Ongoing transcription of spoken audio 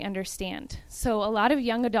understand. So a lot of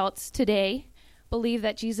young adults today believe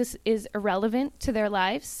that Jesus is irrelevant to their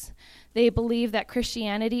lives. They believe that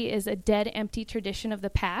Christianity is a dead, empty tradition of the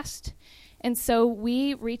past. And so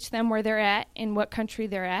we reach them where they're at, in what country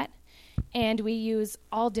they're at, and we use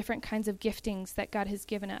all different kinds of giftings that God has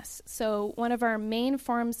given us. So one of our main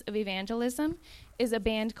forms of evangelism is a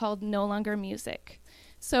band called No Longer Music.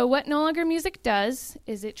 So what No Longer Music does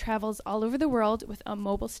is it travels all over the world with a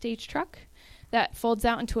mobile stage truck that folds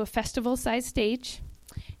out into a festival-sized stage,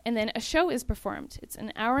 and then a show is performed. It's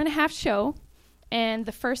an hour-and-a-half show, and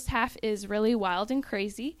the first half is really wild and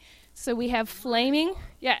crazy. So we have flaming,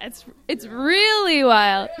 it's really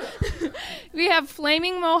wild. We have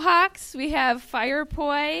flaming mohawks, we have fire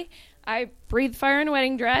poi. I breathe fire in a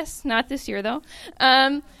wedding dress, not this year though.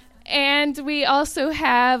 And we also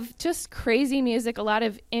have just crazy music, a lot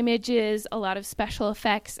of images, a lot of special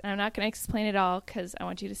effects. And I'm not going to explain it all because I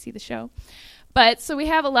want you to see the show. But so we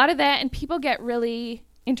have a lot of that, and people get really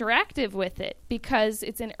interactive with it because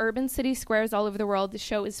it's in urban city squares all over the world. The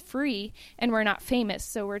show is free, and we're not famous,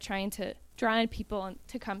 so we're trying to draw in people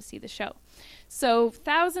to come see the show. So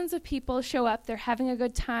thousands of people show up. They're having a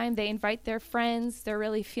good time. They invite their friends. They're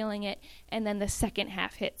really feeling it. And then the second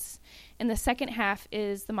half hits. And the second half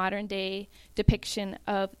is the modern-day depiction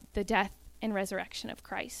of the death and resurrection of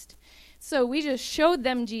Christ. So we just showed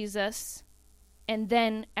them Jesus, and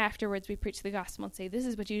then afterwards we preach the gospel and say, this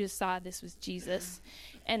is what you just saw, this was Jesus.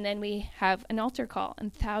 And then we have an altar call,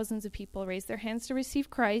 and thousands of people raise their hands to receive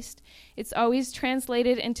Christ. It's always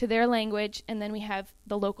translated into their language, and then we have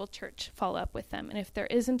the local church follow up with them. And if there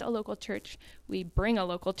isn't a local church, we bring a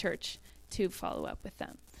local church to follow up with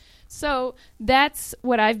them. So that's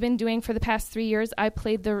what I've been doing for the past 3 years. I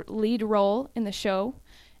played the lead role in the show.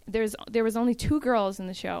 There was only 2 girls in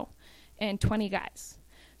the show and 20 guys.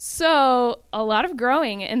 So a lot of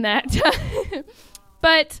growing in that time.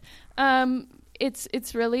 But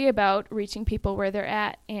it's really about reaching people where they're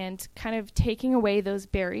at and kind of taking away those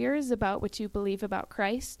barriers about what you believe about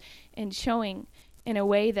Christ and showing in a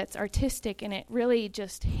way that's artistic, and it really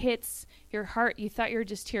just hits your heart. You thought you were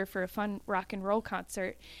just here for a fun rock and roll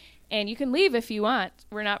concert, and you can leave if you want.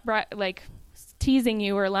 We're not teasing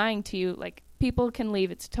you or lying to you. Like, people can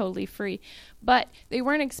leave. It's totally free. But they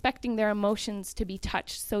weren't expecting their emotions to be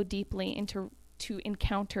touched so deeply and to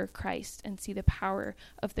encounter Christ and see the power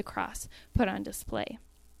of the cross put on display.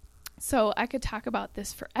 So I could talk about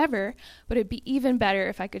this forever, but it'd be even better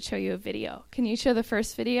if I could show you a video. Can you show the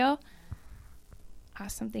first video?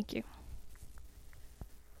 Awesome. Thank you.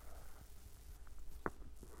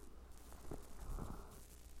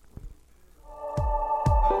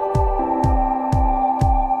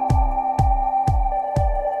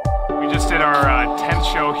 Did our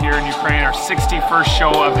 10th show here in Ukraine, our 61st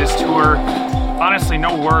show of this tour. Honestly,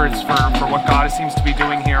 no words for what God seems to be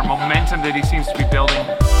doing here, momentum that he seems to be building.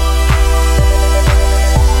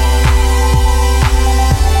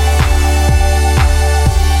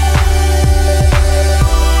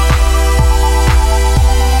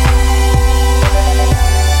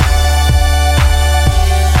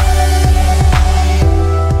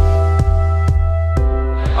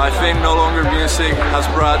 I think No Longer Music has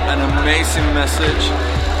brought an amazing message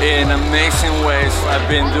in amazing ways. I've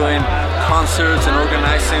been doing concerts and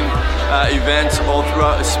organizing events all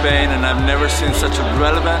throughout Spain, and I've never seen such a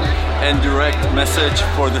relevant and direct message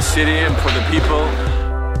for the city and for the people.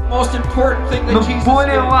 Most important thing that Jesus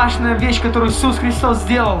более важная вещь, которую Иисус Христос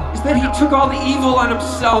сделал, is that he took all the evil on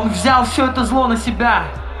himself. Он взял все это зло на себя.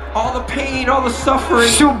 All the pain, all the suffering.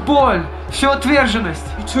 Всю боль, всю отверженность.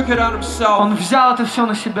 He took it on himself. Он взял это все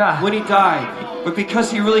на себя. When he died, but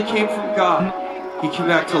because he really came from God, he came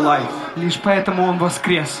back to life. Лишь поэтому он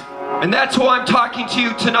воскрес. And that's who I'm talking to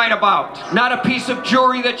you tonight about. Not a piece of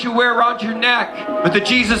jewelry that you wear around your neck, but the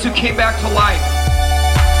Jesus who came back to life.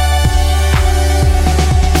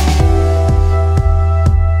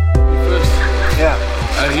 Yeah,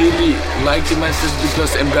 I really like the message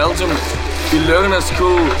because in Belgium we learn at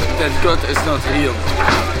school that God is not real.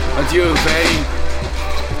 But you're very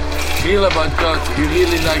real about God. You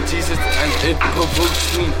really like Jesus and it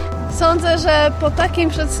provokes me. Sądzę, że po takim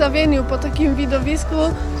przedstawieniu, po takim widowisku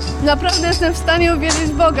naprawdę jestem w stanie uwierzyć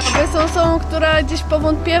w Boga, bo jestem osobą, która gdzieś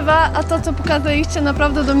powątpiewa, a to, co pokazaliście,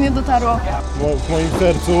 naprawdę do mnie dotarło. W moim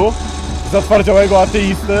sercu zatwardziałego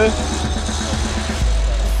ateisty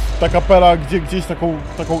ta kapela gdzieś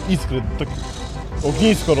taką iskrę,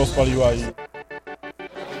 ognisko rozpaliła.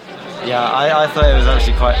 Yeah, I thought it was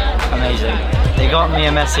actually quite amazing. They got me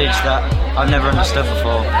a message that I've never understood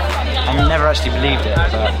before. I never actually believed it,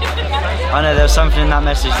 but I know there was something in that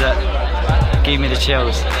message that gave me the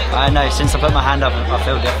chills. I don't know, since I put my hand up, I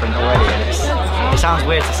feel different already. And it sounds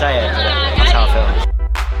weird to say it, but that's how I feel.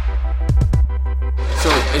 So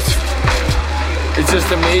it's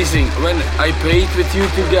just amazing. When I prayed with you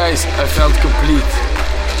two guys, I felt complete.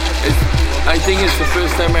 I think it's the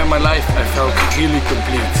first time in my life I felt really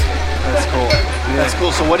complete. That's cool. That's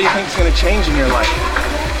cool. So what do you think is going to change in your life?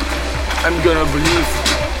 I'm going to believe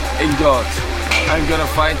in God. I'm going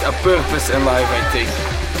to find a purpose in life, I think.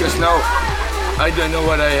 Because now I don't know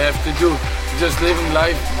what I have to do. Just living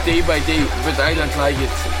life day by day, but I don't like it.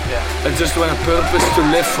 Yeah. I just want a purpose to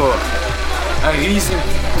live for. A reason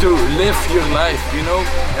to live your life, you know?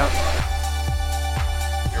 Yeah.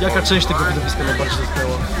 Jaka część tego widowiska najbardziej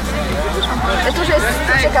dotknęła? To, że jest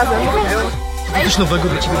przekazem. To coś nowego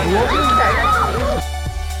dla Ciebie było? Tak.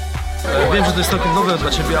 Wiem, że to jest całkiem nowe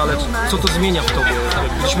dla Ciebie, ale co to zmienia w Tobie?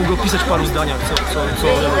 Gdybyś mógł opisać w paru zdaniach, co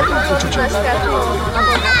uczucie?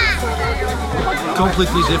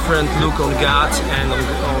 Completely different look on God and on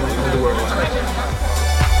the world.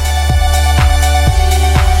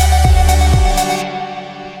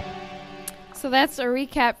 So that's a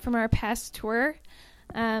recap from our past tour.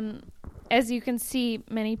 As you can see,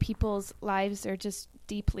 many people's lives are just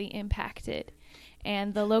deeply impacted,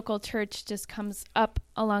 and the local church just comes up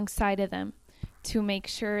alongside of them to make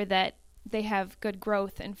sure that they have good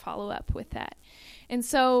growth and follow up with that. And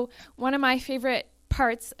so one of my favorite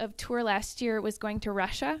parts of tour last year was going to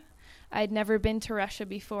Russia. I'd never been to Russia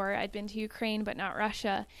before. I'd been to Ukraine, but not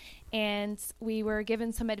Russia. And we were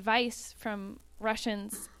given some advice from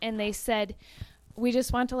Russians, and they said, we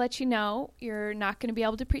just want to let you know you're not going to be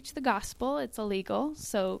able to preach the gospel. It's illegal,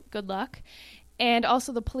 so good luck. And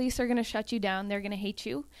also the police are going to shut you down. They're going to hate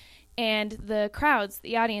you. And the crowds,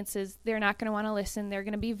 the audiences, they're not going to want to listen. They're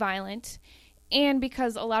going to be violent. And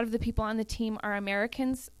because a lot of the people on the team are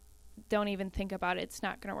Americans, don't even think about it. It's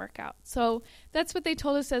not going to work out. So that's what they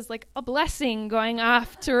told us as like a blessing going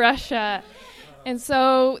off to Russia. And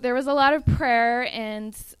so there was a lot of prayer,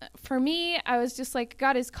 and for me, I was just like,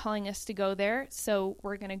 God is calling us to go there, so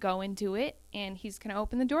we're going to go and do it, and he's going to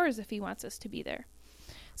open the doors if he wants us to be there.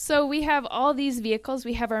 So we have all these vehicles.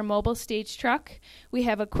 We have our mobile stage truck. We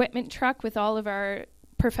have equipment truck with all of our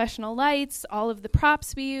professional lights, all of the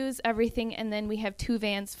props we use, everything, and then we have 2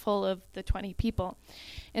 vans full of the 20 people.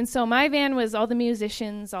 And so my van was all the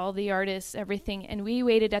musicians, all the artists, everything, and we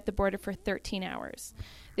waited at the border for 13 hours.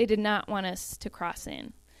 They did not want us to cross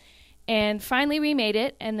in. And finally we made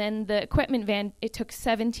it, and then the equipment van, it took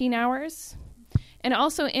 17 hours. And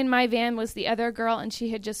also in my van was the other girl, and she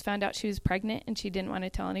had just found out she was pregnant, and she didn't want to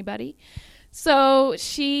tell anybody. So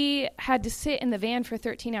she had to sit in the van for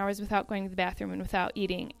 13 hours without going to the bathroom and without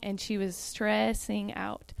eating, and she was stressing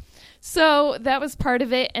out. So that was part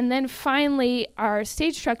of it, and then finally our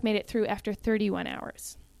stage truck made it through after 31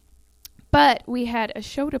 hours. But we had a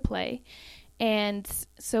show to play, and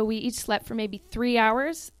so we each slept for maybe 3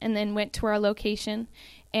 hours and then went to our location.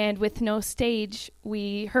 And with no stage,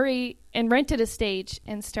 we hurried and rented a stage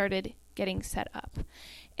and started getting set up.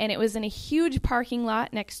 And it was in a huge parking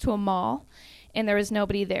lot next to a mall, and there was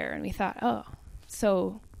nobody there. And we thought, oh,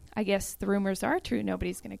 so I guess the rumors are true.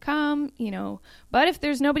 Nobody's going to come, you know. But if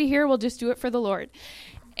there's nobody here, we'll just do it for the Lord.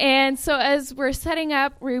 And so as we're setting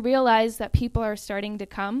up, we realize that people are starting to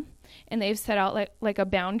come. And they've set out like a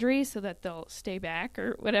boundary so that they'll stay back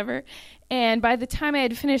or whatever. And by the time I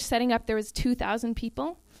had finished setting up, there was 2,000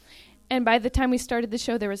 people. And by the time we started the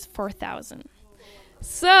show, there was 4,000.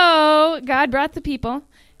 So God brought the people,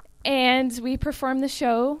 and we performed the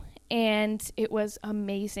show, and it was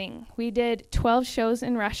amazing. We did 12 shows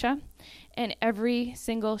in Russia, and every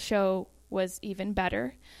single show was even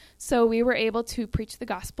better. So we were able to preach the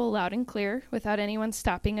gospel loud and clear without anyone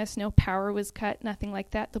stopping us. No power was cut, nothing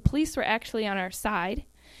like that. The police were actually on our side,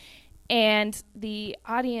 and the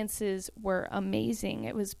audiences were amazing.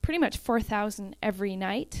 It was pretty much 4,000 every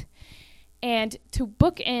night. And to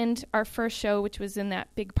bookend our first show, which was in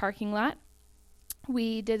that big parking lot,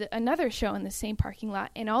 we did another show in the same parking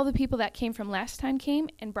lot, and all the people that came from last time came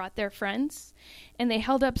and brought their friends, and they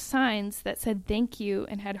held up signs that said thank you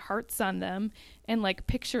and had hearts on them and like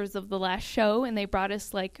pictures of the last show, and they brought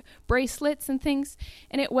us like bracelets and things.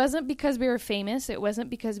 And it wasn't because we were famous, it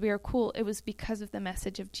wasn't because we were cool, it was because of the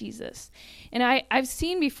message of Jesus. And I've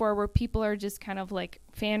seen before where people are just kind of like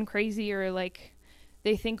fan crazy or like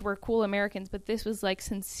they think we're cool Americans, but this was like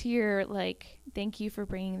sincere, like, thank you for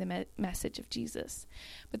bringing the message of Jesus.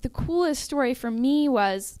 But the coolest story for me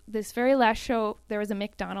was this very last show. There was a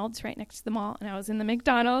McDonald's right next to the mall, and I was in the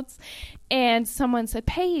McDonald's, and someone said,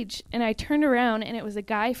 Paige, and I turned around, and it was a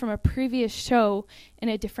guy from a previous show in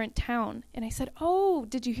a different town. And I said, oh,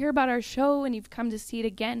 did you hear about our show and you've come to see it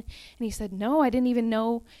again? And he said, no, I didn't even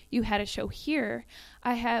know you had a show here.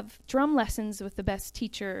 I have drum lessons with the best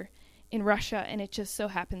teacher in Russia, and it just so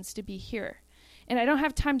happens to be here. And I don't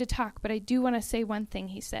have time to talk, but I do want to say one thing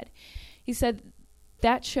he said. He said,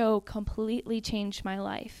 that show completely changed my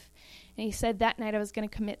life. And he said that night I was going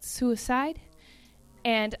to commit suicide.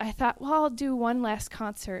 And I thought, well, I'll do one last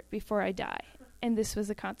concert before I die. And this was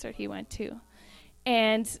a concert he went to.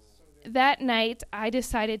 And that night I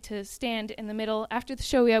decided to stand in the middle. After the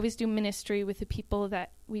show, we always do ministry with the people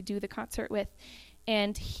that we do the concert with.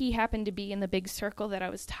 And he happened to be in the big circle that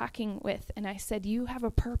I was talking with. And I said, you have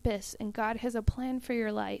a purpose and God has a plan for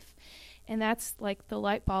your life. And that's like the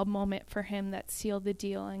light bulb moment for him that sealed the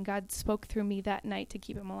deal. And God spoke through me that night to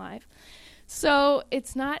keep him alive. So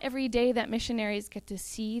it's not every day that missionaries get to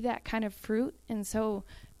see that kind of fruit. And so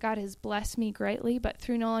God has blessed me greatly. But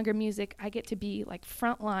through No Longer Music, I get to be like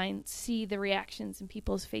frontline, see the reactions in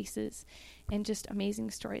people's faces and just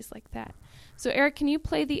amazing stories like that. So Eric, can you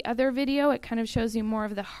play the other video? It kind of shows you more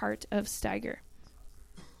of the heart of Steiger.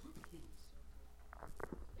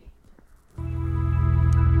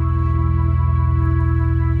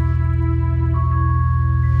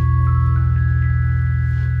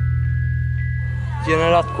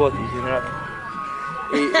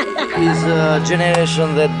 Is a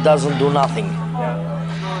generation that doesn't do nothing,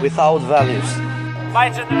 without values. My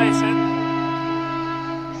generation.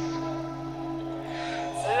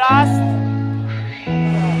 Last.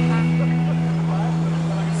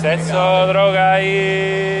 Sexo, droga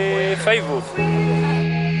I Facebook.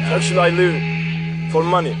 Actually, I live for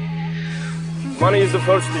money. Money is the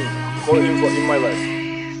first thing in my life.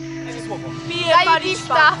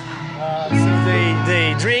 So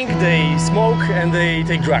they drink, they smoke, and they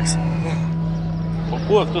take drugs.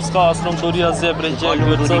 Pô, tu ska strątoria zebre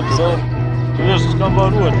dzielny, co? Tu wiesz,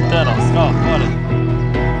 skabarur teraz, olha.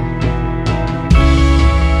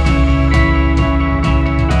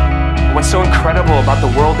 What's so incredible about the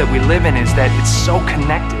world that we live in is that it's so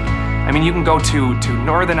connected. I mean, you can go to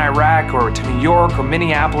northern Iraq or to New York or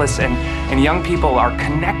Minneapolis, and young people are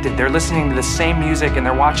connected. They're listening to the same music and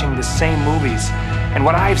they're watching the same movies. And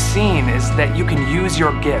what I've seen is that you can use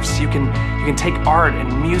your gifts. You can take art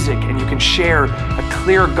and music and you can share a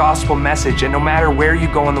clear gospel message, and no matter where you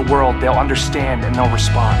go in the world, they'll understand and they'll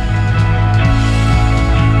respond.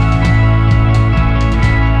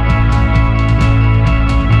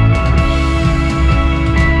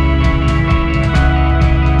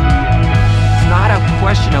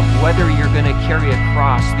 Question of whether you're going to carry a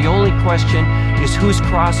cross. The only question is whose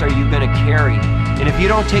cross are you going to carry? And if you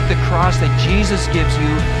don't take the cross that Jesus gives you,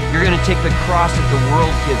 you're going to take the cross that the world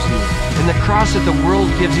gives you. And the cross that the world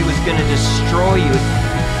gives you is going to destroy you.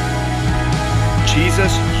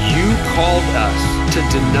 Jesus, you called us to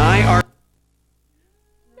deny ourselves,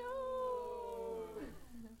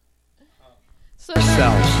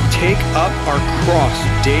 take up our cross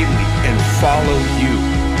daily, and follow you.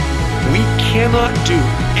 We cannot do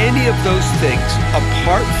any of those things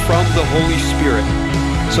apart from the Holy Spirit.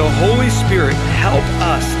 So Holy Spirit, help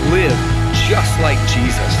us live just like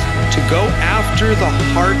Jesus, to go after the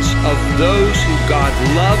hearts of those who God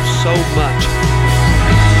loves so much.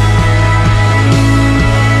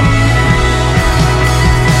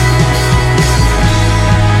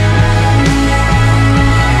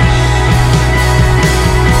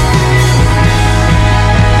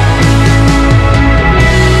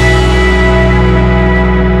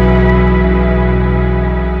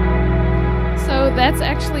 That's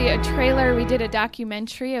actually a trailer. We did a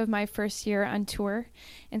documentary of my first year on tour,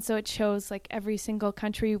 and so it shows like every single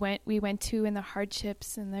country we went to and the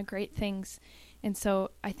hardships and the great things. And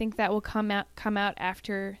so I think that will come out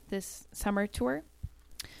after this summer tour.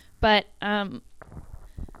 But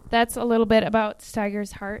that's a little bit about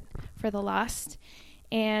Steiger's heart for the lost.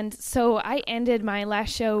 And so I ended my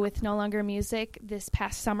last show with No Longer Music this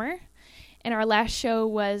past summer, and our last show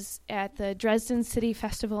was at the Dresden City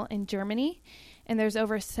Festival in Germany. And there's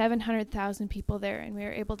over 700,000 people there, and we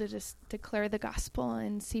were able to just declare the gospel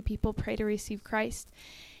and see people pray to receive Christ.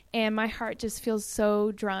 And my heart just feels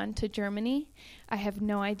so drawn to Germany. I have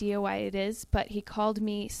no idea why it is, but he called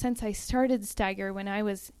me since I started Steiger when I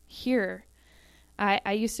was here.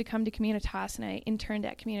 I used to come to Communitas, and I interned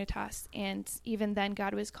at Communitas, and even then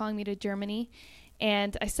God was calling me to Germany.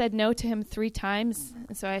 And I said no to him 3 times,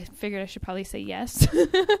 and so I figured I should probably say yes.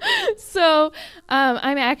 So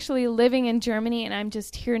I'm actually living in Germany, and I'm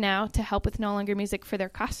just here now to help with No Longer Music for their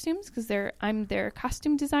costumes, because I'm their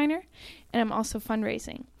costume designer, and I'm also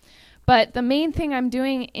fundraising. But the main thing I'm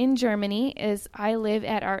doing in Germany is I live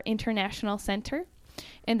at our international center,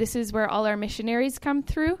 and this is where all our missionaries come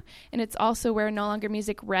through, and it's also where No Longer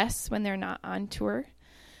Music rests when they're not on tour.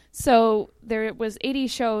 So there was 80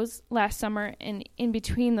 shows last summer, and in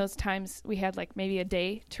between those times, we had like maybe a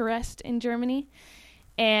day to rest in Germany.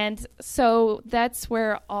 And so that's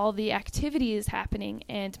where all the activity is happening.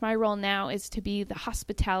 And my role now is to be the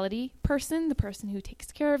hospitality person, the person who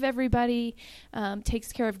takes care of everybody,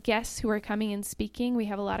 takes care of guests who are coming and speaking. We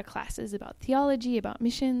have a lot of classes about theology, about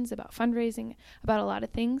missions, about fundraising, about a lot of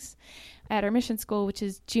things at our mission school, which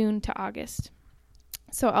is June to August.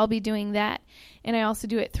 So I'll be doing that, and I also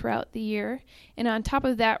do it throughout the year. And on top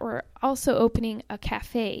of that, we're also opening a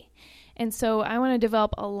cafe. And so I want to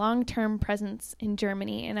develop a long-term presence in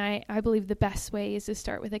Germany, and I believe the best way is to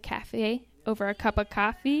start with a cafe over a cup of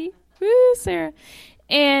coffee. Woo, Sarah.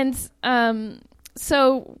 And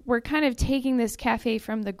so we're kind of taking this cafe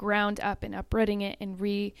from the ground up and uprooting it and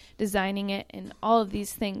redesigning it and all of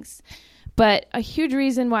these things. But a huge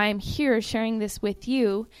reason why I'm here sharing this with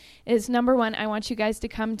you is, number one, I want you guys to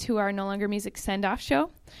come to our No Longer Music send-off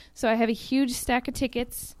show. So I have a huge stack of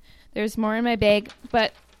tickets. There's more in my bag.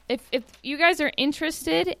 But if you guys are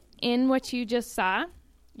interested in what you just saw,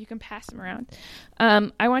 you can pass them around.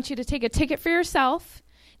 I want you to take a ticket for yourself.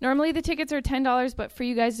 Normally the tickets are $10, but for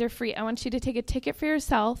you guys they're free. I want you to take a ticket for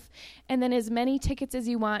yourself, and then as many tickets as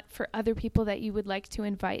you want for other people that you would like to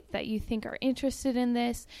invite, that you think are interested in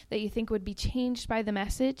this, that you think would be changed by the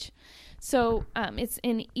message. So it's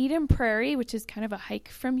in Eden Prairie, which is kind of a hike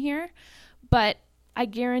from here, but I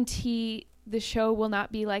guarantee the show will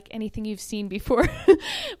not be like anything you've seen before.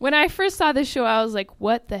 When I first saw the show, I was like,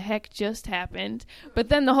 what the heck just happened? But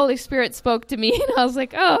then the Holy Spirit spoke to me, and I was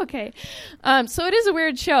like, oh, okay. So it is a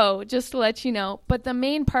weird show, just to let you know. But the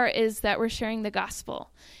main part is that we're sharing the gospel,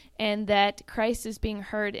 and that Christ is being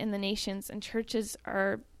heard in the nations, and churches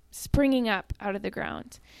are springing up out of the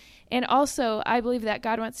ground. And also, I believe that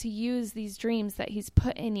God wants to use these dreams that he's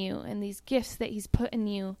put in you and these gifts that he's put in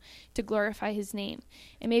you to glorify his name.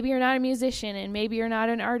 And maybe you're not a musician, and maybe you're not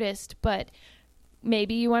an artist, but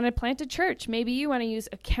maybe you want to plant a church. Maybe you want to use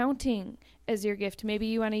accounting as your gift. Maybe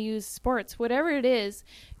you want to use sports. Whatever it is,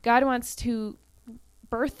 God wants to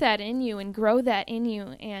birth that in you and grow that in you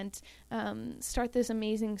and start this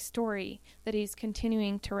amazing story that he's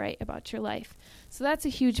continuing to write about your life. So that's a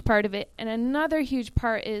huge part of it. And another huge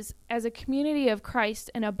part is, as a community of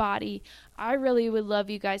Christ and a body, I really would love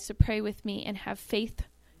you guys to pray with me and have faith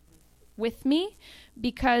with me,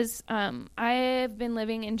 because I have been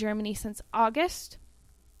living in Germany since August.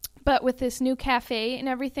 But with this new cafe and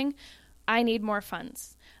everything, I need more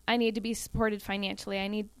funds. I need to be supported financially. I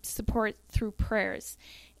need support through prayers.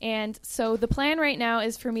 And so the plan right now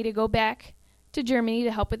is for me to go back to Germany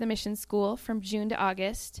to help with the mission school from June to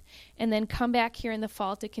August, and then come back here in the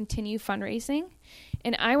fall to continue fundraising.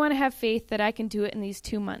 And I want to have faith that I can do it in these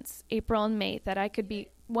 2 months, April and May, that I could be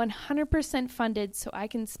 100% funded so I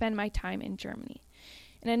can spend my time in Germany.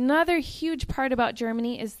 And another huge part about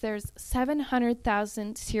Germany is there's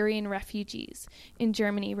 700,000 Syrian refugees in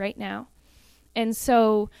Germany right now. And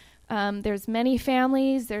so there's many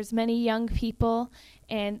families, there's many young people,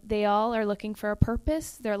 and they all are looking for a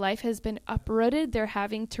purpose. Their life has been uprooted. They're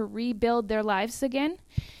having to rebuild their lives again.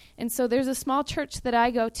 And so there's a small church that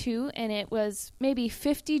I go to, and it was maybe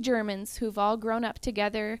 50 Germans who've all grown up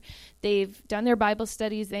together. They've done their Bible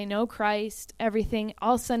studies. They know Christ, everything.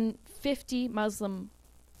 All of a sudden, 50 Muslim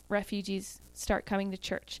refugees start coming to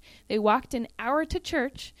church. They walked an hour to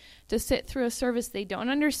church to sit through a service they don't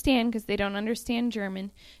understand because they don't understand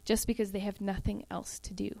German, just because they have nothing else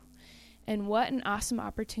to do. And what an awesome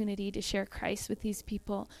opportunity to share Christ with these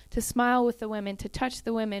people, to smile with the women, to touch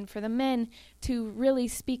the women, for the men to really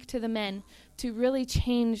speak to the men, to really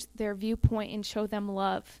change their viewpoint and show them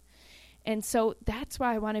love. And so that's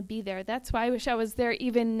why I want to be there. That's why I wish I was there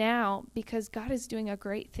even now, because God is doing a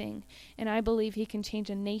great thing. And I believe he can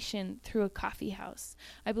change a nation through a coffee house.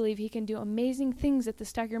 I believe he can do amazing things at the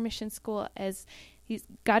Steiger Mission School as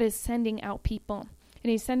God is sending out people.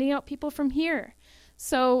 And he's sending out people from here.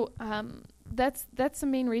 So that's the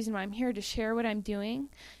main reason why I'm here, to share what I'm doing,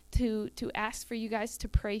 to ask for you guys to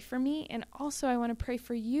pray for me. And also I want to pray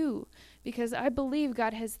for you, because I believe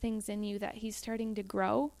God has things in you that he's starting to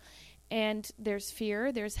grow. And there's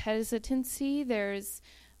fear, there's hesitancy, there's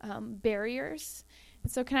barriers.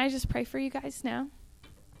 And so can I just pray for you guys now?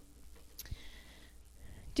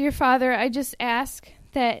 Dear Father, I just ask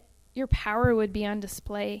that your power would be on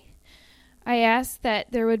display. I ask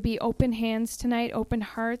that there would be open hands tonight, open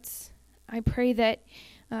hearts. I pray that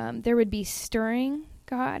there would be stirring,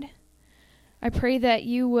 God. I pray that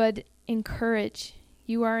you would encourage.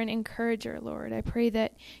 You are an encourager, Lord. I pray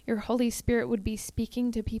that your Holy Spirit would be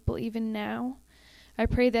speaking to people even now. I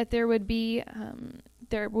pray that there would be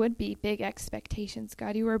big expectations,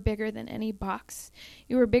 God. You are bigger than any box.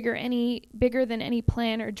 You are bigger than any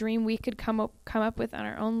plan or dream we could come up with on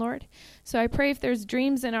our own, Lord. So I pray if there's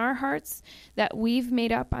dreams in our hearts that we've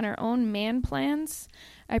made up on our own man plans,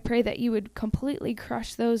 I pray that you would completely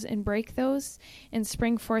crush those and break those and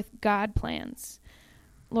spring forth God plans,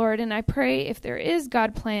 Lord. And I pray if there is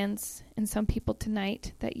God plans in some people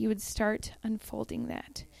tonight, that you would start unfolding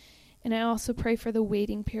that. And I also pray for the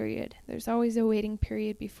waiting period. There's always a waiting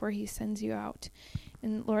period before he sends you out.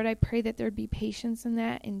 And Lord, I pray that there would be patience in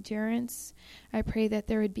that, endurance. I pray that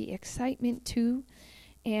there would be excitement too.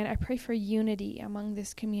 And I pray for unity among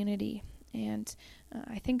this community. And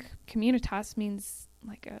I think communitas means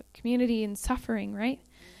like a community in suffering, right?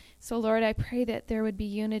 So Lord, I pray that there would be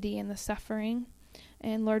unity in the suffering.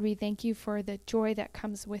 And Lord, we thank you for the joy that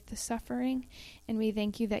comes with the suffering. And we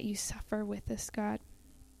thank you that you suffer with us, God.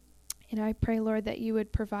 And I pray, Lord, that you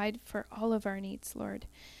would provide for all of our needs, Lord.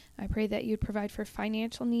 I pray that you'd provide for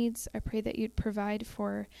financial needs. I pray that you'd provide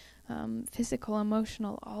for physical,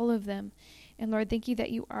 emotional, all of them. And Lord, thank you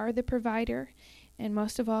that you are the provider. And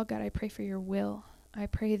most of all, God, I pray for your will. I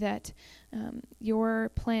pray that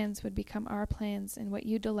your plans would become our plans, and what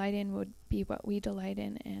you delight in would be what we delight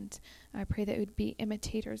in. And I pray that we would be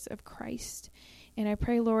imitators of Christ. And I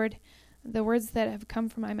pray, Lord, the words that have come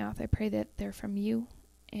from my mouth, I pray that they're from you.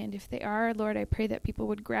 And if they are, Lord, I pray that people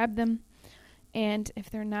would grab them. And if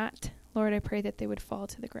they're not, Lord, I pray that they would fall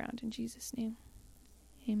to the ground. In Jesus' name,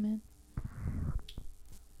 amen.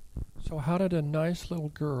 So how did a nice little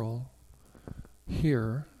girl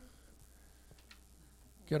here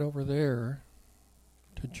get over there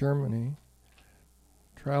to Germany,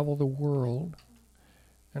 travel the world,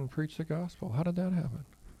 and preach the gospel? How did that happen?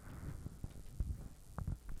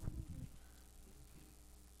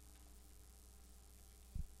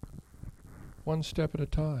 One step at a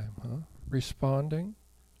time, huh? Responding,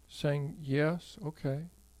 saying yes, okay,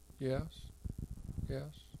 yes,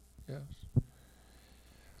 yes, yes.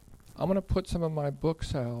 I'm going to put some of my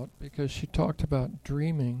books out because she talked about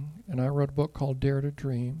dreaming, and I wrote a book called Dare to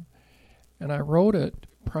Dream, and I wrote it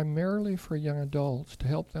primarily for young adults to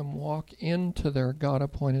help them walk into their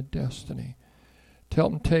God-appointed destiny, to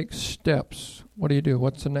help them take steps. What do you do?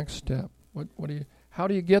 What's the next step? How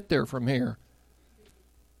do you get there from here?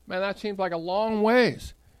 Man, that seems like a long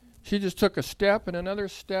ways. She just took a step and another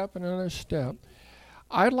step and another step.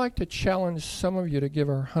 I'd like to challenge some of you to give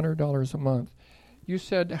her $100 a month. You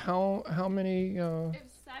said how many? If 7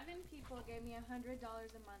 people gave me $100 a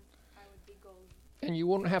month, I would be gold. And you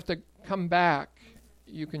won't have to come back.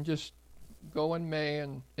 You can just go in May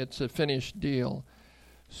and it's a finished deal.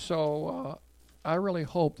 So I really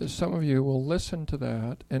hope that some of you will listen to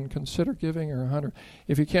that and consider giving her 100.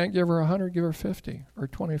 If you can't give her 100, give her 50 or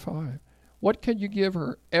 25. What can you give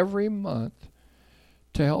her every month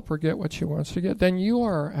to help her get what she wants to get? Then you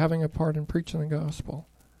are having a part in preaching the gospel.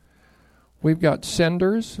 We've got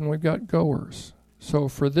senders and we've got goers. So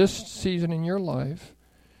for this season in your life,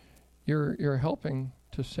 you're helping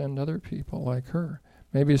to send other people like her.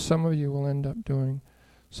 Maybe some of you will end up doing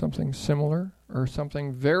something similar or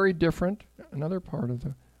something very different, another part of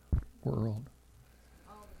the world.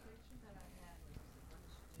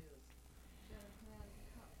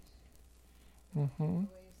 Mm-hmm.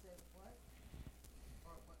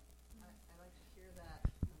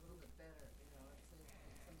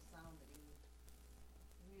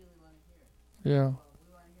 Yeah. We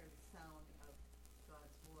want to hear the sound of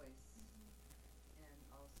God's voice, and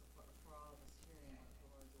also for all of us hearing what the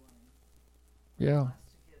Lord's wanting. Yeah. Us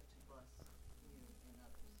to give to bless you and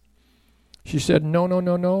others. She said,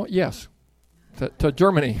 no, yes, to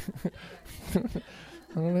Germany.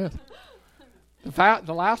 The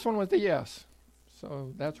last one was the yes.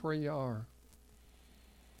 So that's where you are.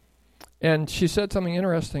 And she said something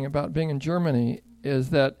interesting about being in Germany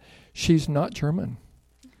is that she's not German.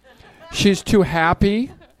 She's too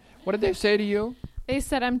happy. What did they say to you? They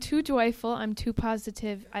said, I'm too joyful, I'm too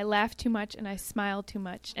positive, I laugh too much, and I smile too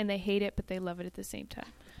much. And they hate it, but they love it at the same time.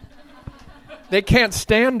 They can't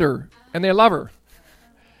stand her, and they love her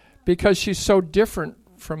because she's so different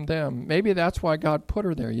from them. Maybe that's why God put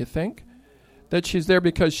her there, you think? That she's there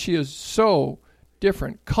because she is so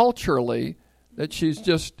different culturally that she's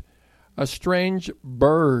just a strange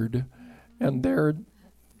bird, and they're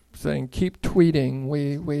saying, keep tweeting.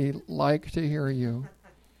 We like to hear you.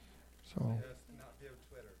 So,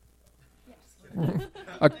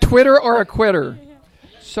 a Twitter or a quitter.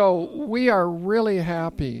 So we are really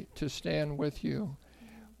happy to stand with you.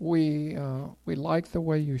 We like the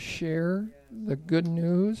way you share the good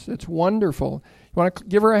news. It's wonderful. You want to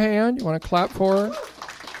give her a hand? You want to clap for her?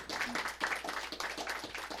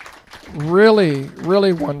 Really,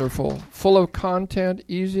 really wonderful. Full of content,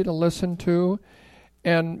 easy to listen to.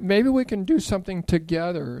 And maybe we can do something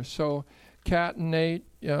together. So Kat and Nate,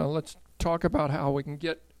 let's talk about how we can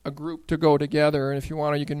get a group to go together. And if you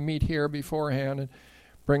want to, you can meet here beforehand and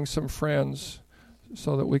bring some friends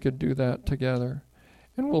so that we could do that together.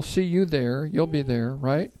 And we'll see you there. You'll be there,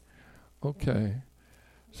 right? Okay.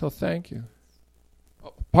 So thank you.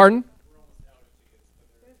 Oh, pardon?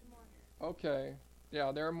 Okay.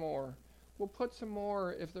 Yeah, there are more. We'll put some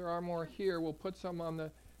more, if there are more here, we'll put some on the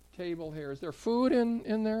table here. Is there food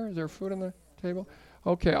in there? Is there food on the table?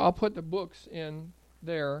 Okay, I'll put the books in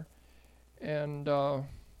there. And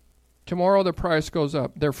tomorrow the price goes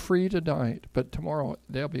up. They're free tonight, but tomorrow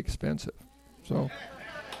they'll be expensive. So,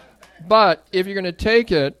 but if you're going to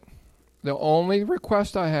take it, the only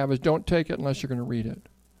request I have is don't take it unless you're going to read it.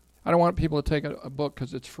 I don't want people to take a book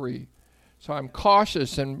because it's free. So I'm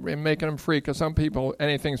cautious in making them free because some people,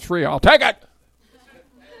 anything's free, I'll take it.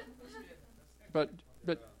 But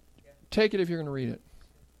take it if you're going to read it.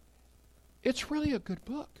 It's really a good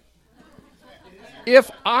book. If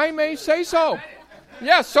I may say so.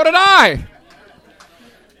 Yes, so did I.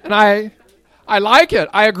 And I like it.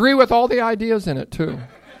 I agree with all the ideas in it, too.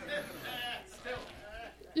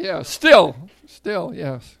 Yeah, still,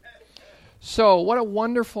 yes. So, what a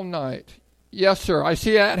wonderful night. Yes, sir. I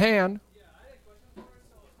see that hand. Yeah, I had a question for her.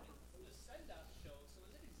 So, the send-off show, so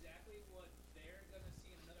is it exactly what they're going to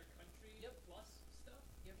see in another country plus stuff?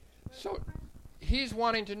 So, he's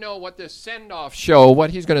wanting to know what this send-off show, what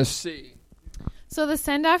he's going to see. So the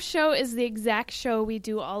send-off show is the exact show we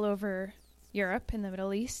do all over Europe and the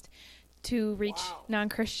Middle East to reach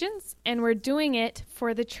non-Christians, and we're doing it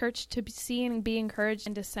for the church to see and be encouraged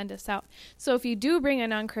and to send us out. So if you do bring a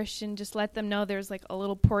non-Christian, just let them know there's like a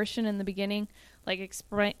little portion in the beginning, like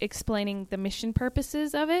explaining the mission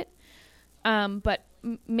purposes of it. But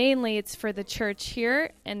mainly it's for the church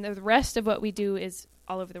here, and the rest of what we do is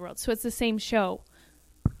all over the world. So it's the same show.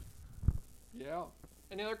 Yeah.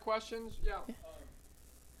 Any other questions? Yeah.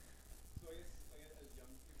 So I guess as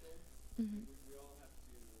young people, we all have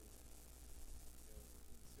to,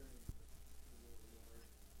 concerning the will of the Lord,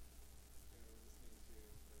 listening to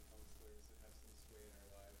counselors that have some sway in our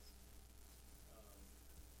lives.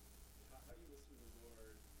 How do you listen to the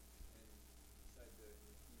Lord and decide to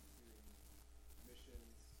keep doing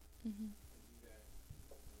missions and do that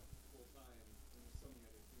full time when there's so many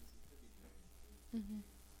other things you could be doing?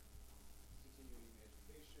 Continuing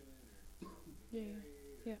education or married,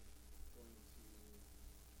 or going to,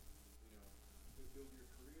 build your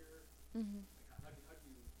career. How do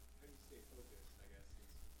you stay focused, I guess, is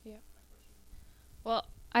my question. Well,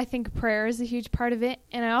 I think prayer is a huge part of it,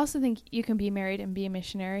 and I also think you can be married and be a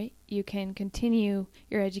missionary. You can continue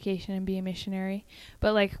your education and be a missionary,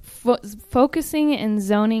 but like focusing and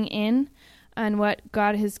zoning in on what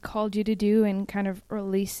God has called you to do and kind of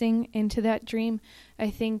releasing into that dream, I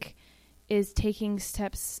think is taking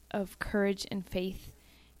steps of courage and faith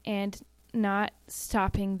and not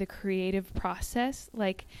stopping the creative process.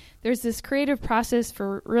 Like there's this creative process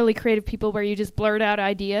for really creative people where you just blurt out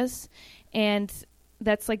ideas, and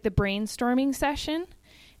that's like the brainstorming session.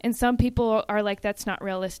 And some people are like, that's not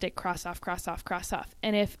realistic, cross off, cross off, cross off.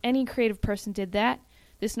 And if any creative person did that,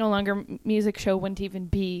 this no longer music show wouldn't even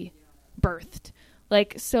be birthed.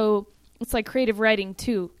 Like, so it's like creative writing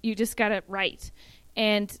too. You just got to write.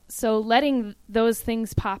 And so letting those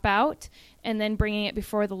things pop out and then bringing it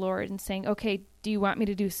before the Lord and saying, okay, do you want me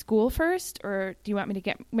to do school first, or do you want me to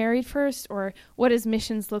get married first, or what does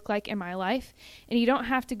missions look like in my life? And you don't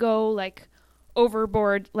have to go like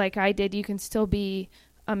overboard like I did. You can still be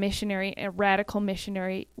a missionary, a radical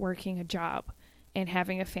missionary, working a job and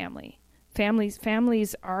having a family.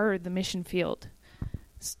 Families are the mission field.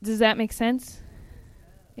 Does that make sense?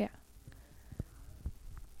 Yeah.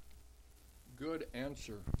 Good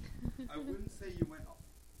answer. I wouldn't say you went.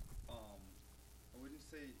 I wouldn't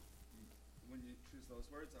say when you choose those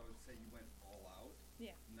words. I would say you went all out.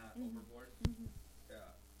 Yeah. Not overboard. Yeah.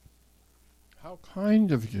 How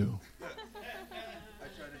kind of you. I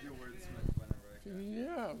try to do wordsmith whenever I can.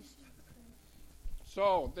 Yes.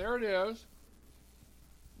 So there it is.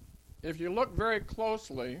 If you look very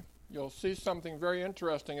closely, you'll see something very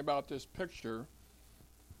interesting about this picture.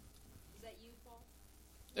 Is that you, Paul?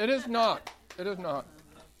 It is not. It is not.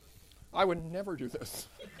 I would never do this.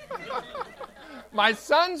 My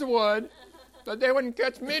sons would, but they wouldn't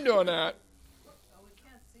catch me doing that.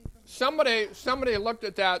 Somebody looked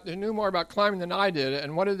at that, they knew more about climbing than I did,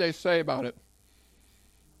 and what did they say about it?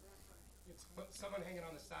 It's someone hanging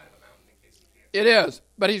on the side of a mountain in case you can't. It is,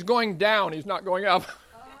 but he's going down, he's not going up.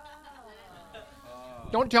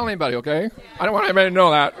 Don't tell anybody, okay? I don't want anybody to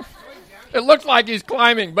know that. It looks like he's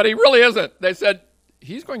climbing, but he really isn't. They said,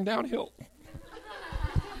 he's going downhill.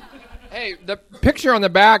 Hey, the picture on the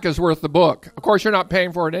back is worth the book. Of course, you're not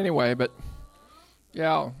paying for it anyway, but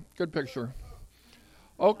yeah, good picture.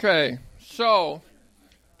 Okay, so,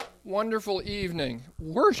 wonderful evening.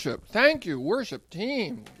 Worship, thank you, worship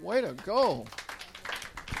team. Way to go.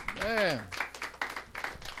 Man.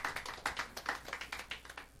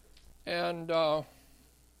 And I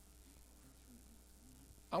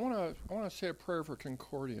want to say a prayer for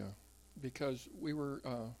Concordia, because we were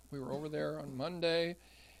over there on Monday,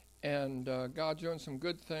 and God's doing some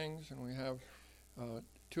good things, and we have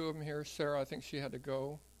two of them here. Sarah, I think she had to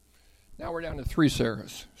go. Now we're down to 3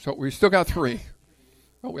 Sarahs, so we still got 3,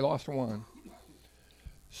 but we lost 1.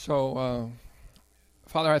 So,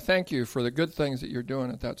 Father, I thank you for the good things that you're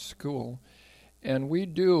doing at that school, and we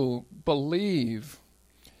do believe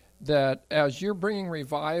that as you're bringing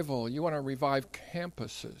revival, you want to revive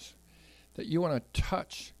campuses, that you want to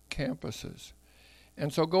touch campuses.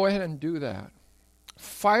 And so go ahead and do that.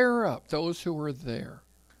 Fire up those who were there.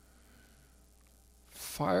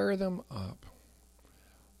 Fire them up,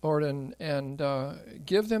 Lord, and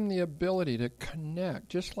give them the ability to connect,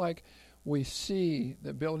 just like we see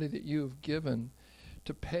the ability that you've given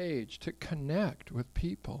to Paige to connect with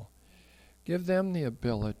people. Give them the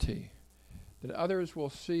ability that others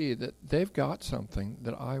will see that they've got something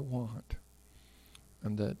that I want,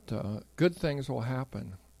 and that good things will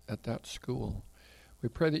happen at that school. We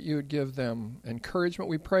pray that you would give them encouragement.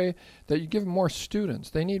 We pray that you give them more students.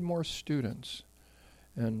 They need more students,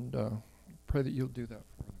 and pray that you'll do that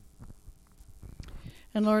for them.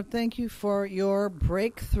 And Lord, thank you for your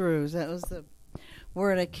breakthroughs. That was the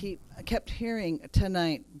word I kept hearing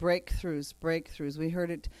tonight. Breakthroughs. We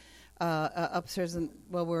heard it upstairs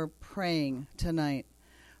while we were praying tonight.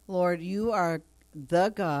 Lord, you are the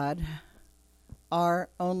God, our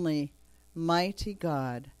only mighty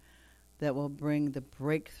God, that will bring the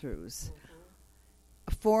breakthroughs.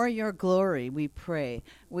 For your glory, we pray.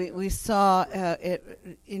 We saw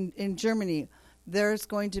it in Germany. There's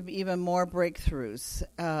going to be even more breakthroughs.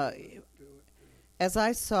 As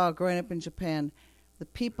I saw growing up in Japan, the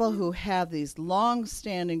people who have these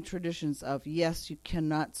long-standing traditions of, yes, you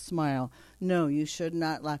cannot smile, no, you should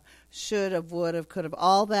not laugh, should have, would have, could have,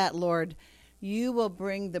 all that, Lord, you will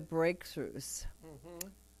bring the breakthroughs. Mm-hmm.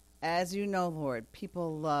 As you know, Lord,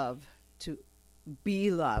 people love to be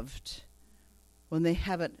loved when they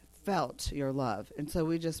haven't felt your love. And so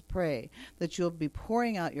we just pray that you'll be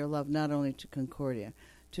pouring out your love not only to Concordia,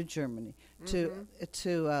 to Germany, to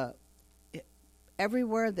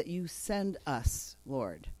everywhere that you send us,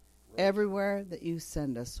 Lord. Right. Everywhere that you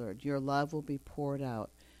send us, Lord, your love will be poured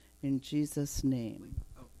out in Jesus' name.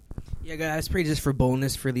 Yeah, God, I just pray just for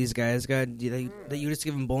boldness for these guys, God, that you just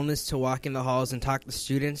give them boldness to walk in the halls and talk to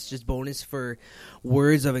students, just boldness for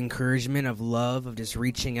words of encouragement, of love, of just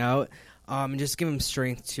reaching out, and just give them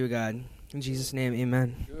strength too, God. In Jesus' name,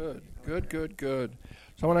 amen. Good.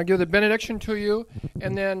 So I want to give the benediction to you,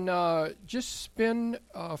 and then just spin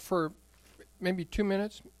for maybe 2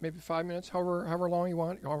 minutes, maybe 5 minutes, however long you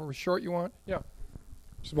want, however short you want. Yeah.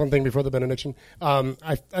 Just one thing before the benediction.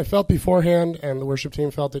 I felt beforehand, and the worship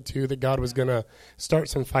team felt it too, that God was going to start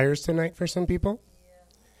some fires tonight for some people.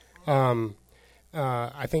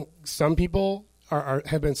 I think some people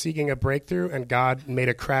have been seeking a breakthrough, and God made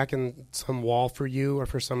a crack in some wall for you or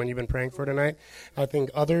for someone you've been praying for tonight. I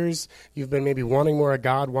think others, you've been maybe wanting more of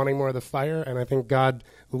God, wanting more of the fire, and I think God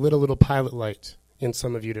lit a little pilot light in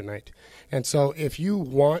some of you tonight. And so if you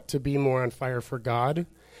want to be more on fire for God,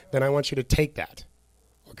 then I want you to take that.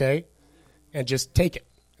 Okay? And just take it.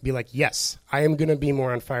 Be like, yes, I am going to be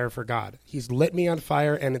more on fire for God. He's lit me on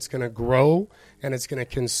fire, and it's going to grow, and it's going to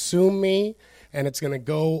consume me, and it's going to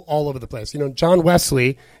go all over the place. You know, John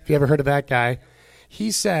Wesley, if you ever heard of that guy,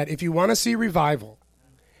 he said, if you want to see revival,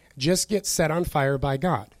 just get set on fire by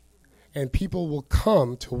God, and people will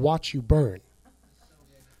come to watch you burn.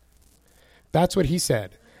 That's what he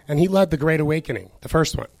said. And he led the Great Awakening, the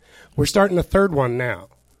first one. We're starting the third one now.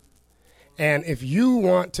 And if you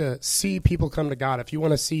want to see people come to God, if you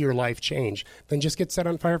want to see your life change, then just get set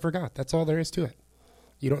on fire for God. That's all there is to it.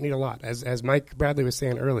 You don't need a lot. As Mike Bradley was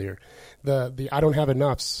saying earlier, the I don't have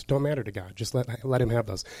enoughs don't matter to God. Just let him have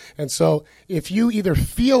those. And so if you either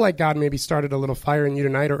feel like God maybe started a little fire in you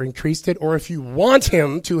tonight or increased it, or if you want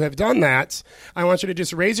him to have done that, I want you to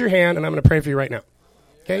just raise your hand, and I'm going to pray for you right now.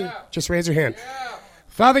 Okay? Yeah. Just raise your hand. Yeah.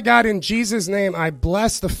 Father God, in Jesus' name, I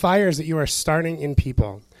bless the fires that you are starting in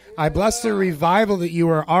people. I bless the revival that you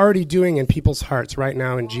are already doing in people's hearts right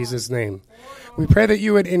now in Jesus' name. We pray that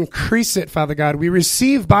you would increase it, Father God. We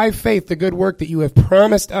receive by faith the good work that you have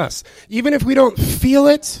promised us. Even if we don't feel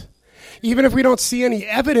it, even if we don't see any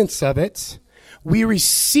evidence of it, we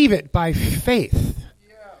receive it by faith.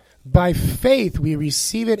 By faith, we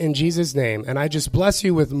receive it in Jesus' name. And I just bless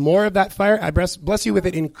you with more of that fire. I bless you with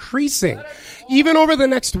it increasing, even over the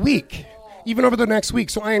next week. Even over the next week.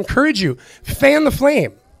 So I encourage you, fan the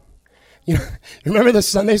flame. You know, remember the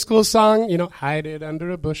Sunday school song? You know, hide it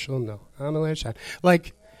under a bushel. No, I'm a light shine.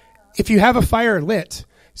 Like, if you have a fire lit,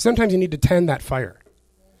 sometimes you need to tend that fire.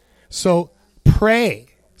 So pray.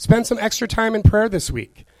 Spend some extra time in prayer this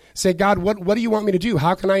week. Say, God, what do you want me to do?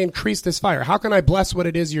 How can I increase this fire? How can I bless what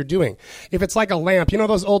it is you're doing? If it's like a lamp, you know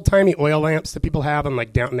those old-timey oil lamps that people have in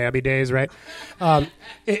like Downton Abbey days, right?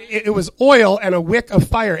 It was oil and a wick of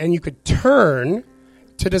fire, and you could turn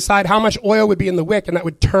to decide how much oil would be in the wick, and that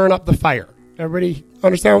would turn up the fire. Everybody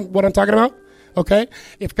understand what I'm talking about? Okay?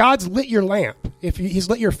 If God's lit your lamp, if he's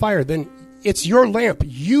lit your fire, then it's your lamp.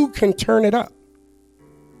 You can turn it up.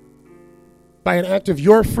 By an act of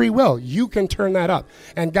your free will, you can turn that up.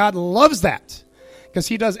 And God loves that because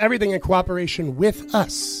he does everything in cooperation with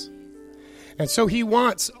us. And so he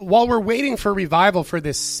wants, while we're waiting for revival for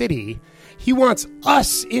this city, he wants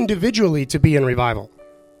us individually to be in revival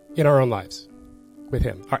in our own lives with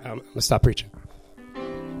him. All right, I'm going to stop preaching.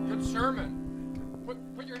 Good sermon.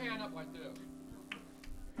 Put your hand up like this.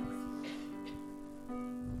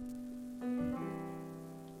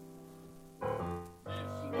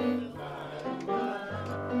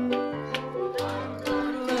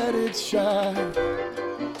 Let it shine,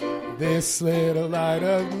 this little light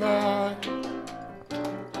of mine.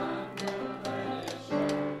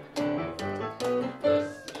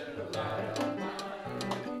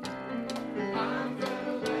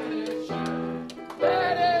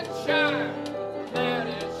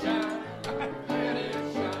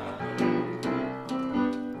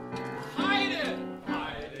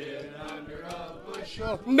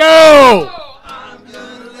 No! I'm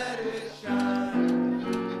gonna let it shine.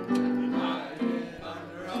 Hide it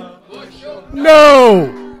under a bushel. No!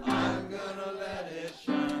 I'm gonna let it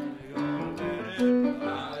shine.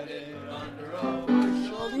 Hide it under a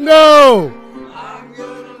bushel. No! I'm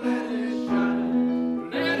gonna let it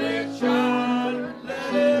shine. Let it shine.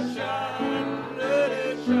 Let it shine. Let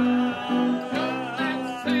it shine. Don't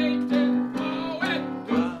let Satan blow it.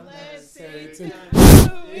 Don't let Satan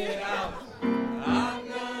blow it out.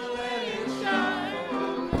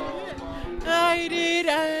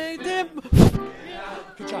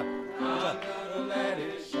 Good job. I'm gonna let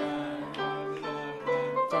it shine.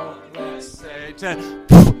 Don't let Satan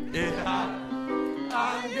put it out.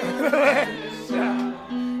 I'm gonna let it shine.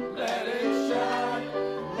 Let it shine.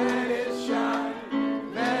 Let it shine.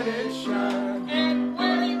 Let it shine. And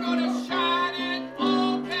where are you gonna shine it?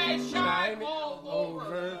 Okay, shine all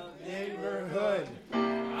over the neighborhood.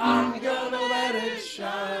 I'm gonna let it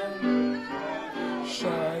shine.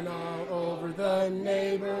 Shine all over the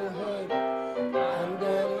neighborhood. I'm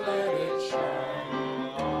gonna let it shine.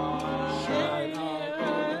 Shine all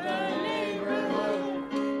over the neighborhood.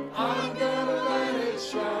 I'm gonna let it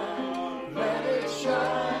shine. Let it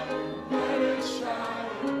shine. Let it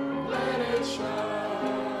shine. Let it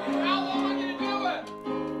shine. How long are you gonna do it?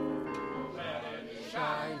 Let it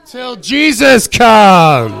shine till Jesus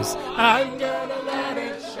comes. I'm gonna let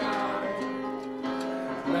it shine.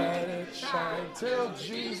 Let it shine till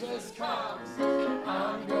Jesus comes.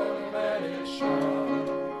 I'm gonna let it shine.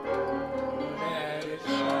 Let it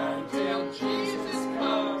shine till Jesus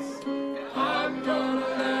comes. I'm gonna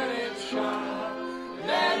let it shine.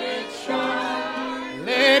 Let it shine.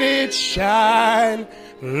 Let it shine.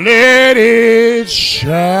 Let it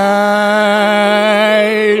shine.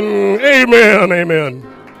 Amen. Amen.